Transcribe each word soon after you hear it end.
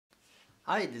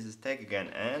Hi, this is Tech again,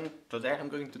 and today I'm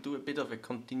going to do a bit of a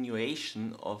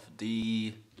continuation of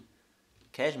the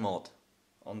cache mod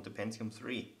on the Pentium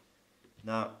III.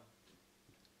 Now,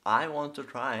 I want to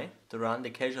try to run the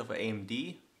cache of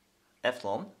AMD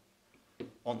Athlon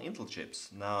on Intel chips.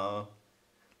 Now,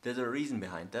 there's a reason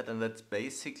behind that, and that's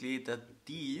basically that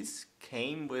these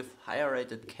came with higher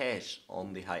rated cache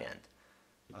on the high end.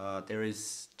 There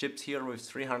is chips here with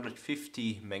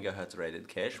 350 MHz rated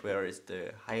cache, whereas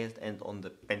the highest end on the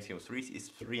Pentium III is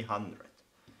 300.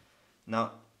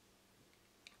 Now,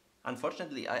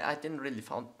 unfortunately, I didn't really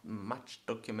found much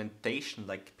documentation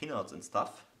like pinouts and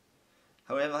stuff.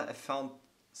 However, I found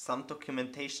some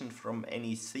documentation from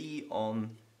NEC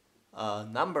on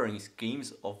numbering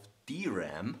schemes of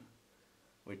DRAM,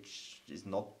 which is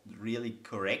not really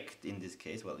correct in this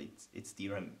case. Well, it's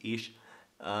DRAM-ish.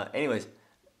 Anyways,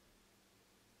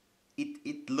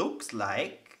 it looks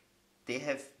like they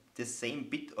have the same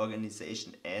bit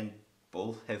organization and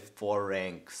both have 4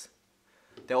 ranks.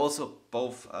 They're also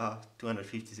both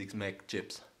 256 meg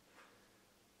chips.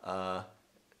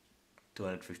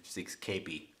 256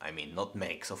 KB, I mean, not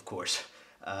megs, of course.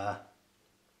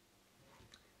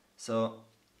 So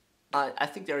I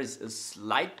think there is a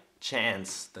slight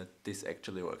chance that this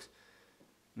actually works.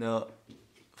 Now,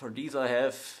 for these I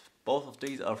have, both of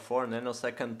these are 4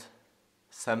 nanosecond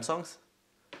Samsungs.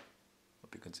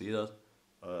 Hope you can see that.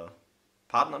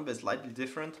 Part number is slightly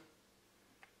different.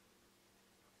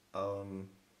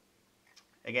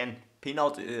 Again,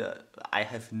 pinout, I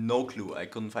have no clue. I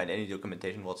couldn't find any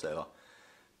documentation whatsoever.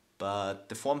 But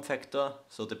the form factor,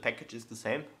 so the package is the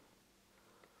same,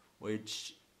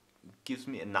 which gives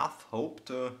me enough hope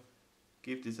to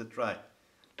give this a try.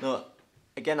 Now,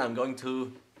 again, I'm going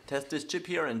to test this chip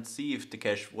here and see if the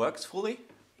cache works fully.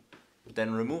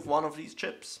 Then remove one of these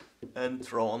chips and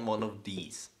throw on one of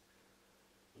these.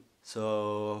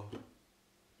 So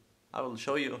I will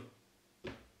show you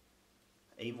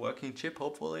a working chip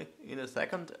hopefully in a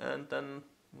second, and then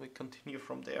we continue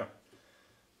from there.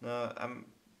 Now, I'm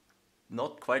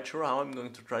not quite sure how I'm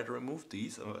going to try to remove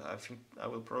these. I think I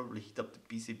will probably heat up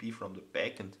the PCB from the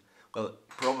back and, well,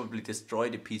 probably destroy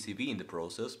the PCB in the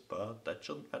process, but that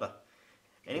shouldn't matter.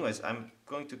 Anyways, I'm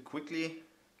going to quickly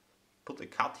put a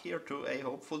cut here to a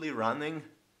hopefully running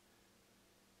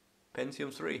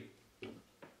Pentium III.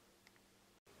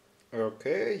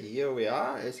 Okay, here we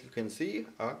are. As you can see,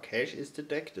 our cache is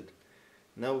detected.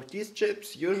 Now with these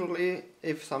chips, usually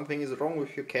if something is wrong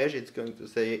with your cache, it's going to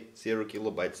say 0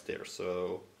 kilobytes there.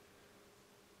 So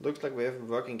looks like we have a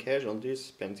working cache on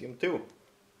this Pentium II.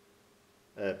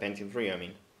 Pentium III, I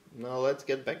mean. Now let's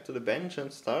get back to the bench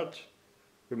and start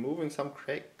removing some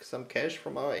cache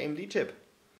from our AMD chip.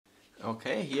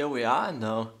 Okay, here we are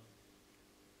now.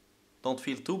 Don't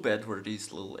feel too bad for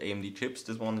these little AMD chips.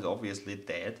 This one is obviously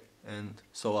dead, and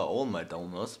so are all my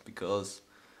donors, because,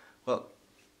 well,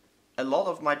 a lot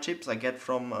of my chips I get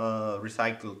from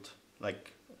recycled,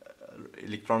 like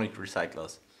electronic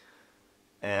recyclers.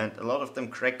 And a lot of them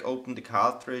crack open the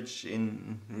cartridge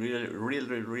in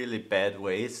really bad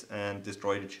ways and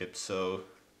destroy the chips. So,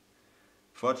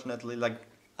 fortunately, like,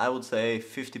 I would say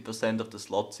 50% of the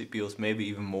slot CPUs, maybe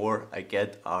even more, I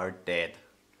get are dead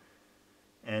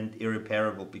and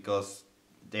irreparable, because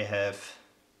they have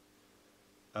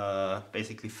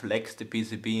basically flexed the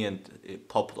PCB and it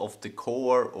popped off the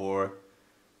core, or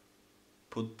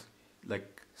put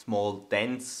like small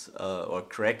dents or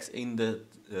cracks in the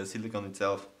silicon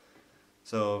itself.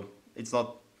 So it's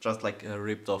not just like a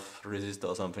ripped off resistor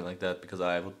or something like that, because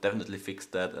I would definitely fix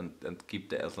that and keep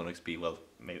the Athlon XP, well,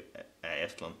 maybe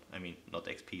Athlon, I mean not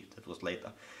XP, that was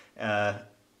later.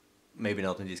 Maybe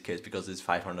not in this case, because it's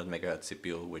 500 MHz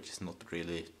CPU, which is not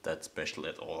really that special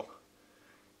at all.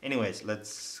 Anyways,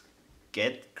 let's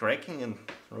get cracking and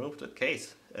remove that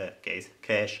cache.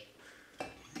 Cache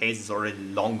is already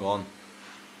long gone.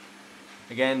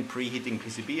 Again, preheating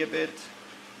PCB a bit.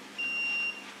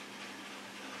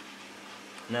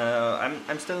 Now,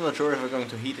 I'm still not sure if we're going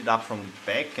to heat it up from the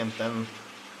back and then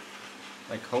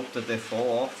like hope that they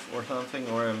fall off or something,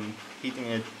 or I'm heating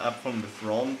it up from the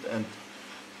front and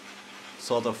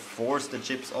sort of force the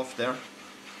chips off there.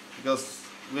 Because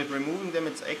with removing them,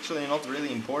 it's actually not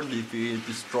really important if we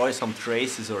destroy some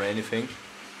traces or anything,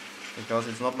 because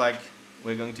it's not like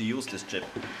we're going to use this chip.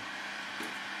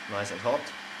 Nice and hot.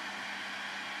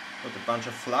 Put a bunch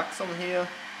of flux on here.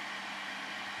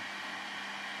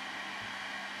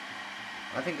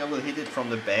 I think I will hit it from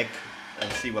the back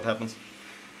and see what happens.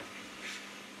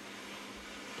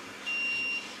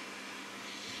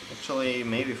 Actually,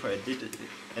 maybe for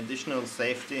additional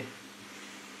safety,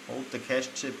 hold the cache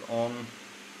chip on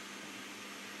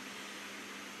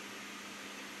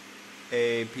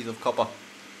a piece of copper.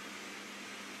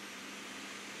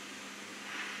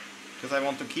 Because I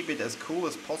want to keep it as cool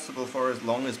as possible for as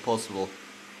long as possible.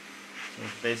 So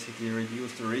basically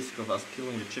reduce the risk of us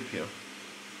killing the chip here.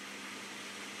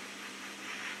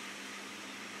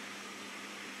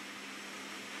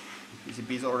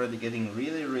 PCB is already getting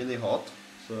really hot,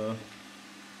 so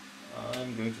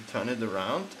I'm going to turn it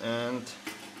around and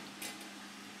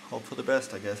hope for the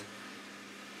best, I guess.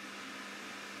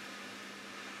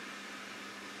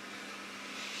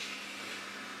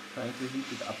 Trying to heat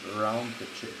it up around the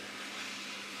chip.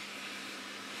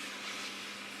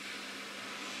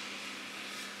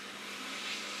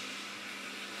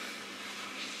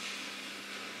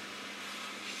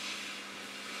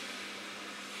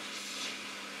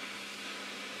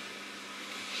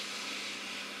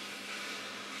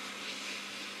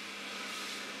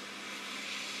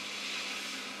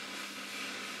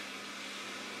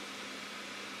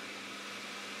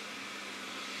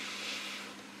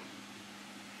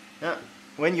 Yeah.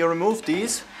 When you remove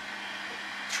these,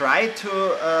 try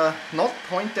to not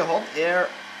point the hot air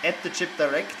at the chip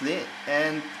directly,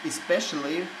 and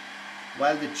especially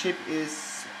while the chip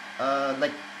is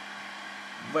like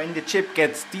when the chip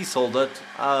gets desoldered,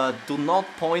 do not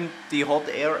point the hot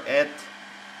air at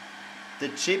the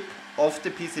chip of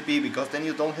the PCB, because then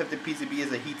you don't have the PCB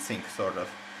as a heatsink sort of,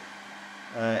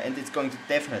 and it's going to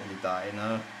definitely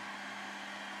die.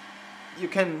 You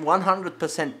can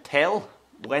 100% tell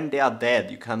when they are dead.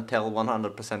 You can't tell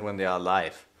 100% when they are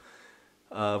alive.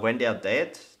 When they are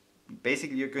dead,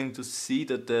 basically you're going to see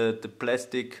that the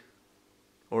plastic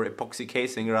or epoxy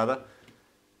casing rather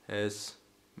has,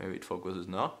 maybe it focuses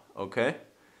now, okay,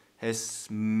 has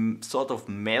sort of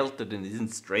melted and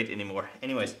isn't straight anymore.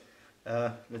 Anyways,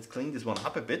 let's clean this one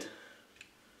up a bit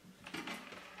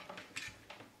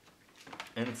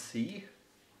and see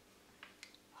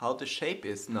how the shape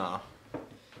is now.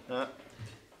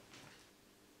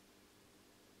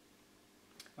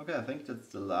 Okay, I think that's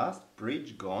the last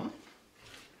bridge gone.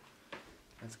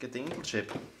 Let's get the Intel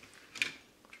chip.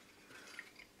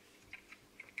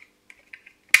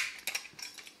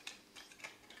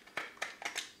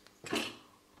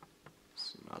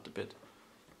 Zoom out a bit.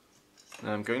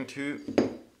 Now I'm going to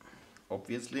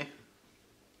obviously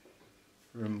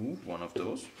remove one of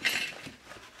those.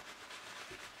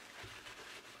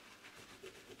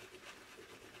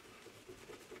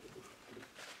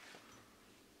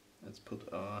 Let's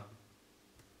put our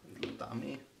little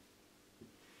dummy.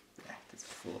 Yeah, that's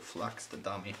full of flux, the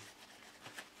dummy.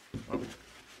 Oh.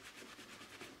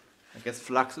 I guess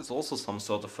flux is also some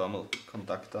sort of thermal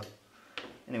conductor.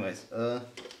 Anyways,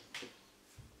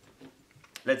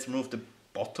 let's remove the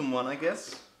bottom one, I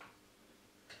guess.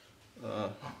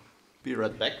 Be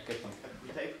right back, get my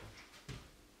Pentium tape.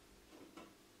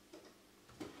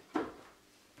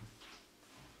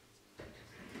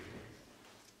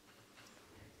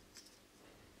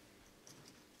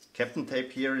 Captain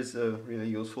tape here is really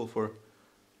useful for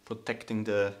protecting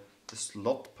the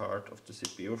slot part of the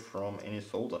CPU from any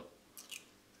solder.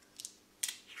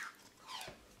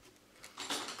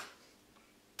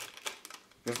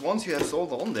 Because once you have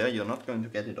solder on there, you're not going to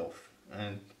get it off.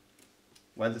 And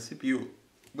while the CPU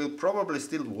will probably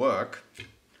still work,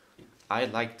 I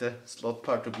like the slot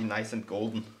part to be nice and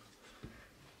golden.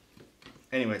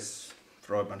 Anyways,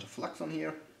 throw a bunch of flux on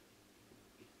here.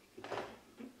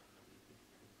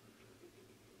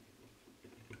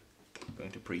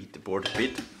 Going to preheat the board a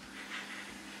bit.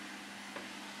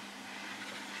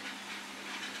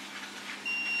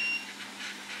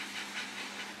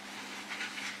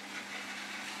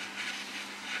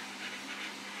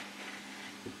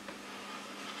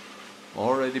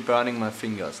 Already burning my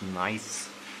fingers, nice.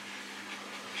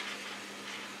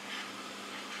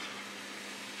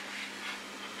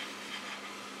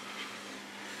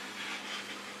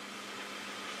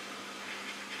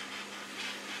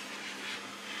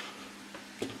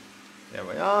 There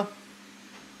we are.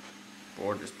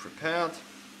 Board is prepared.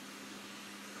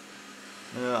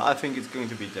 I think it's going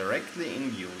to be directly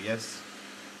in view, yes.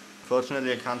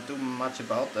 Fortunately I can't do much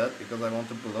about that because I want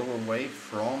to blow away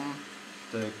from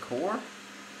the core.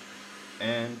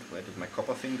 And where did my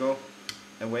copper thing go?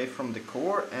 Away from the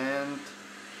core and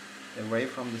away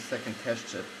from the second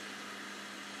test chip.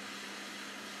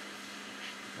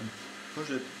 And push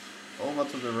it over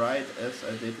to the right as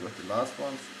I did with the last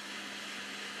ones.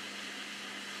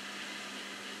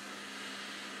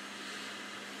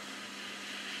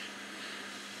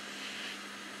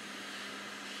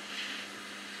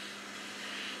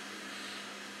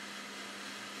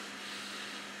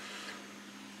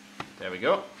 There we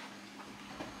go.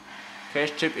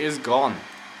 Cache chip is gone.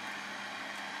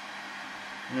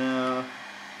 Now,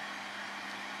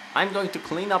 I'm going to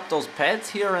clean up those pads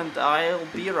here and I'll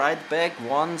be right back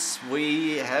once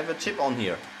we have a chip on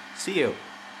here. See you.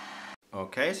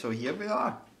 Okay, so here we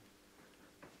are.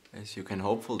 As you can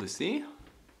hopefully see,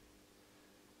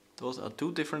 those are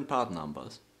two different part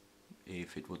numbers.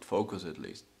 If it would focus at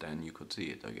least, then you could see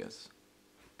it, I guess.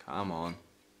 Come on.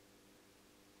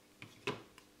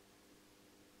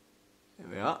 Here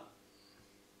we are.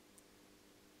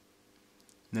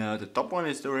 Now the top one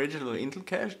is the original Intel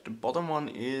cache, the bottom one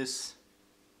is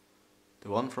the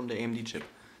one from the AMD chip.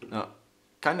 Now,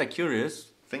 kinda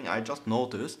curious thing I just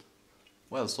noticed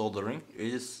while soldering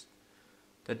is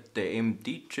that the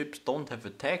AMD chips don't have a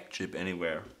tag chip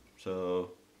anywhere.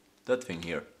 So that thing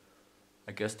here,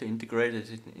 I guess they integrated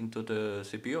it into the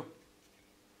CPU.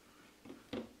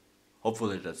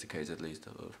 Hopefully that's the case at least.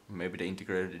 Or maybe they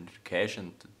integrated it into cache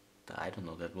and I don't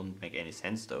know, that wouldn't make any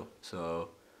sense though. So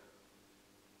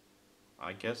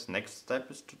I guess next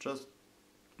step is to just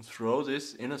throw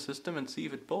this in a system and see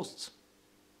if it posts.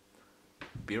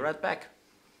 Be right back.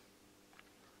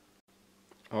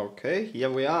 Okay, here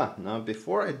we are. Now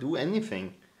before I do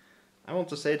anything, I want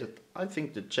to say that I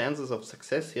think the chances of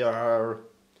success here are,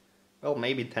 well,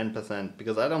 maybe 10%,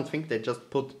 because I don't think they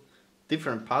just put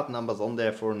different part numbers on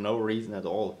there for no reason at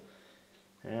all.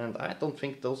 And I don't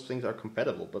think those things are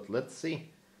compatible, but let's see.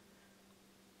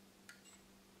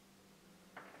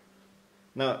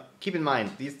 Now, keep in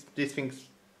mind, these things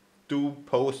do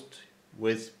post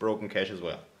with broken cache as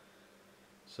well.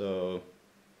 So,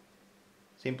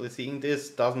 simply seeing this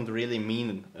doesn't really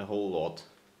mean a whole lot.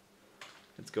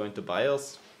 Let's go into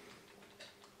BIOS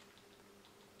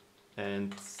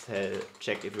and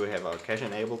check if we have our cache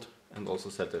enabled, and also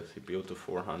set the CPU to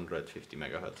 450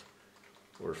 MHz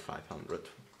or 500.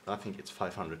 I think it's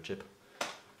 500 chip.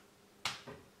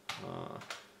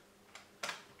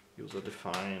 User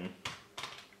define.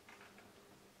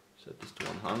 Set this to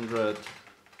 100.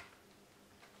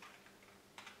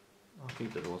 I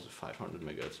think that was a 500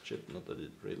 MHz chip, not that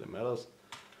it really matters.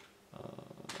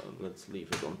 Let's leave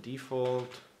it on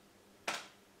default.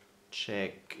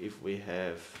 Check if we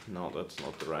have, no, that's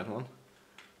not the right one.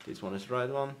 This one is the right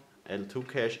one. L2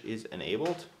 cache is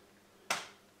enabled.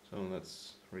 So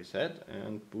let's reset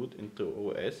and boot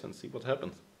into OS and see what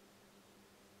happens.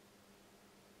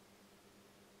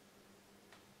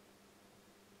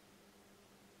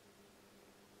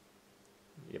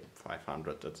 Yep,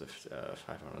 500, that's a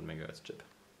 500 MHz chip.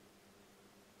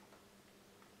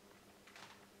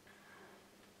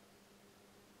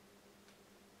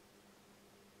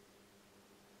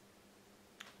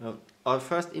 Now, our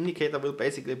first indicator will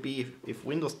basically be if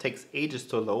Windows takes ages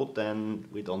to load, then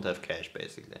we don't have cache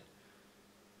basically.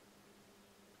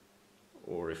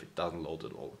 Or if it doesn't load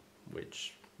at all,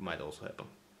 which might also happen.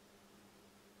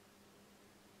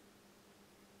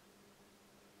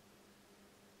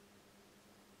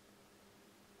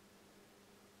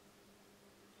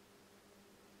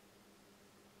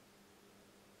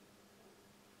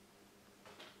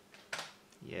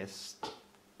 Yes,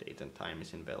 date and time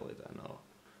is invalid, I know.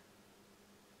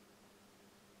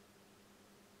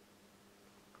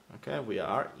 Okay, we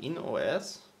are in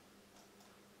OS.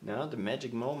 Now the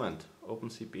magic moment. Open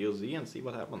CPU Z and see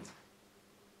what happens.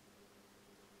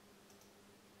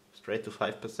 Straight to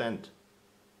 5%.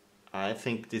 I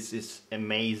think this is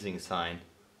amazing sign.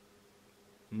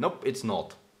 Nope, it's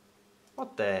not.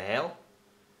 What the hell?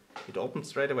 It opens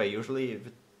straight away. Usually if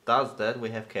it does that, we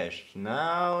have cache.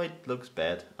 Now it looks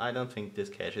bad. I don't think this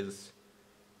cache is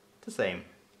the same,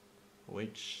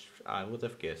 which I would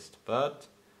have guessed, but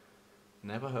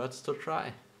never hurts to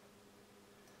try.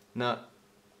 Now,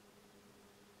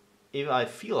 if I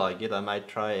feel like it, I might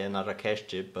try another cache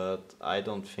chip, but I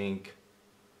don't think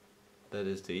that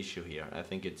is the issue here. I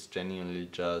think it's genuinely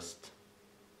just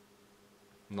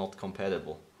not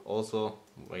compatible. Also,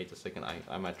 wait a second,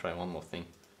 I might try one more thing.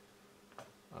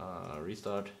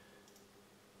 Restart.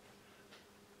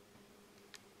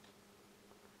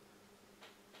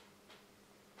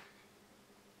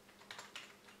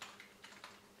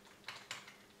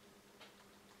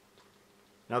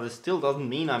 Now this still doesn't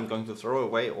mean I'm going to throw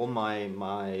away all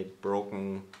my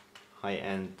broken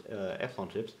high-end Athlon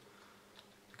chips.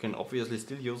 You can obviously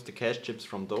still use the cache chips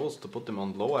from those to put them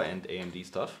on lower-end AMD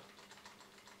stuff.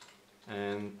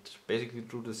 And basically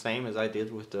do the same as I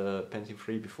did with the Pentium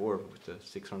III before, with the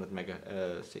 300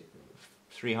 MHz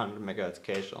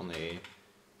cache on a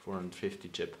 450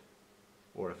 chip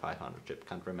or a 500 chip,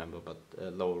 can't remember, but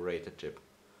a lower rated chip.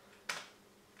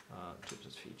 Chips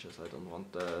as features, I don't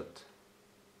want that.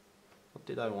 What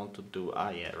did I want to do? Ah,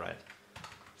 yeah, right.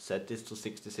 Set this to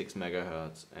 66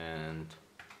 MHz and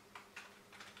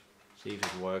see if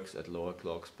it works at lower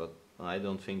clocks, but I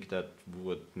don't think that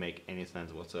would make any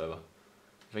sense whatsoever.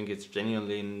 I think it's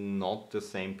genuinely not the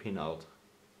same pinout.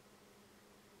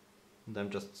 And I'm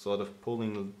just sort of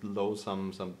pulling low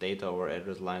some data or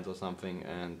address lines or something,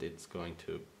 and it's going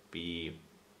to be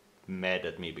mad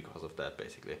at me because of that,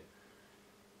 basically.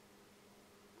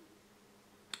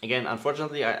 Again,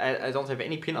 unfortunately, I don't have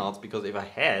any pinouts, because if I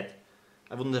had,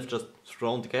 I wouldn't have just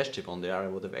thrown the cache chip on there. I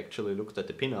would have actually looked at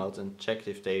the pinouts and checked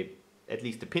if they, at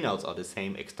least the pinouts are the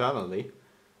same externally,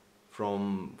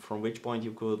 from which point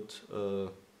you could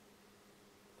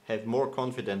have more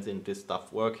confidence in this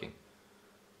stuff working.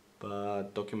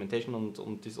 But documentation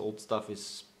on this old stuff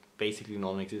is basically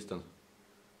non-existent.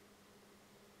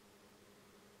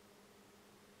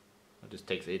 This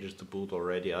takes ages to boot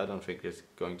already. I don't think it's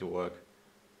going to work.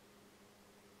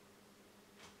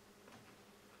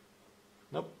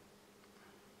 Nope.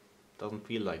 Doesn't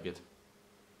feel like it.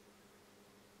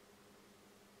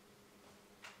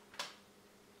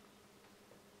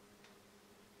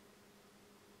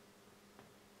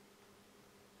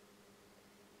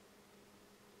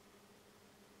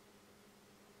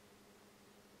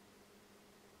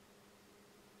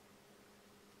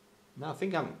 Now I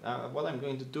think what I'm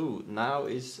going to do now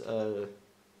is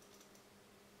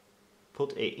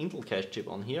put a Intel cache chip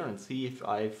on here and see if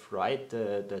I write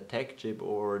the tech chip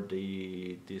or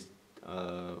this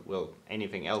well,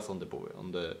 anything else on the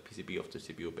PCB of the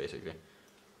CPU, basically.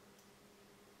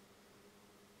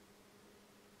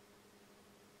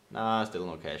 Nah, still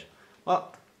no cache.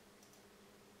 Well,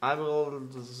 I will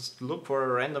just look for a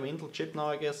random Intel chip now,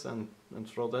 I guess, and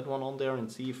throw that one on there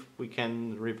and see if we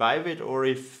can revive it, or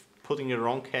if putting a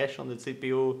wrong cache on the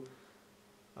CPU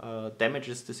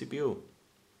damages the CPU.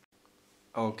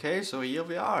 Okay, so here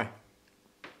we are.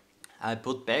 I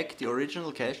put back the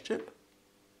original cache chip.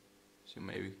 So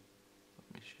maybe,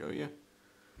 let me show you.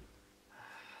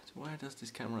 Why does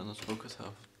this camera not focus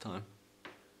half the time?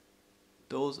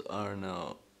 Those are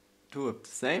now two of the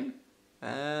same,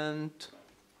 and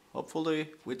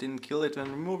hopefully we didn't kill it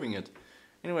when removing it.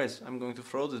 Anyways, I'm going to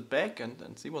throw this back and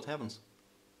see what happens.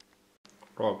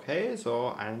 Okay,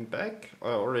 so I'm back. I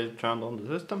already turned on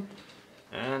the system,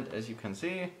 and as you can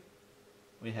see,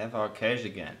 we have our cache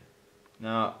again.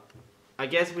 Now, I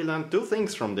guess we learned two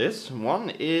things from this. One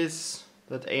is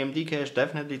that AMD cache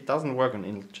definitely doesn't work on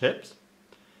Intel chips.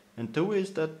 And two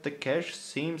is that the cache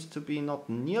seems to be not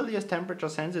nearly as temperature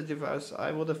sensitive as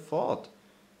I would have thought.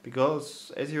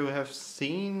 Because as you have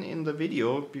seen in the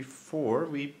video before,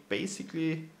 we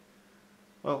basically,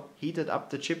 well, heated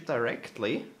up the chip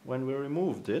directly when we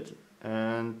removed it.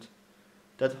 And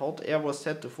that hot air was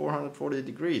set to 440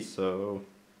 degrees, so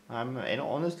I'm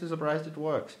honestly surprised it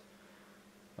works.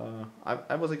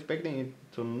 I was expecting it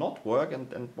to not work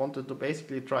and wanted to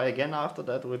basically try again after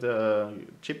that with a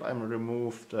chip I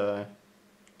removed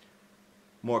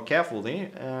more carefully,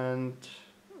 and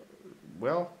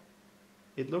well,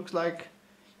 it looks like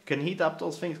you can heat up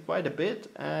those things quite a bit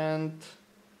and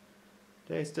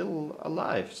they're still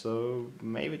alive, so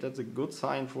maybe that's a good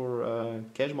sign for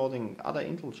cache modding other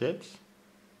Intel chips,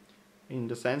 in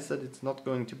the sense that it's not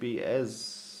going to be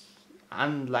as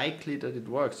unlikely that it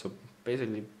works, so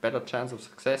basically better chance of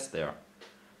success there.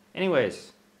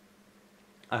 Anyways,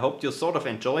 I hope you sort of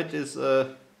enjoyed this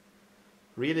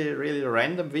really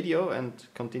random video and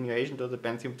continuation to the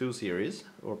Pentium II series,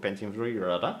 or Pentium III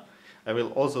rather. I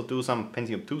will also do some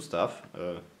Pentium II stuff,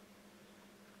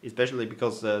 especially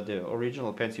because the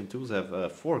original Pentium IIs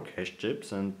have 4 cache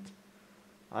chips, and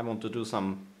I want to do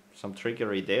some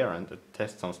trickery there and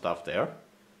test some stuff there.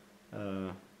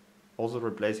 Also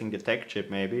replacing the tech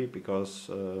chip maybe, because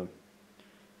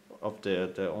of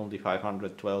the only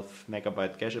 512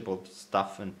 megabyte cacheable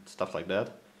stuff and stuff like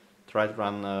that. Try to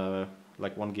run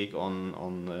like 1 gig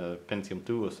on Pentium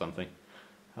II or something.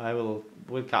 I will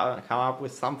come up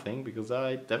with something, because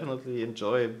I definitely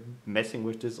enjoy messing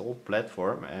with this old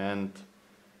platform, and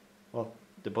well,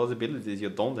 the possibilities you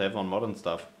don't have on modern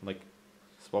stuff, like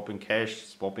swapping cache,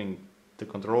 swapping the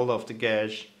controller of the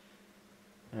cache,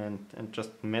 and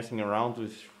just messing around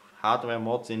with hardware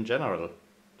mods in general.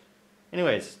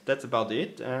 Anyways, that's about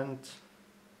it, and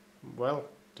well,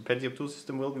 the Pentium II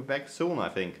system will be back soon, I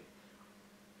think.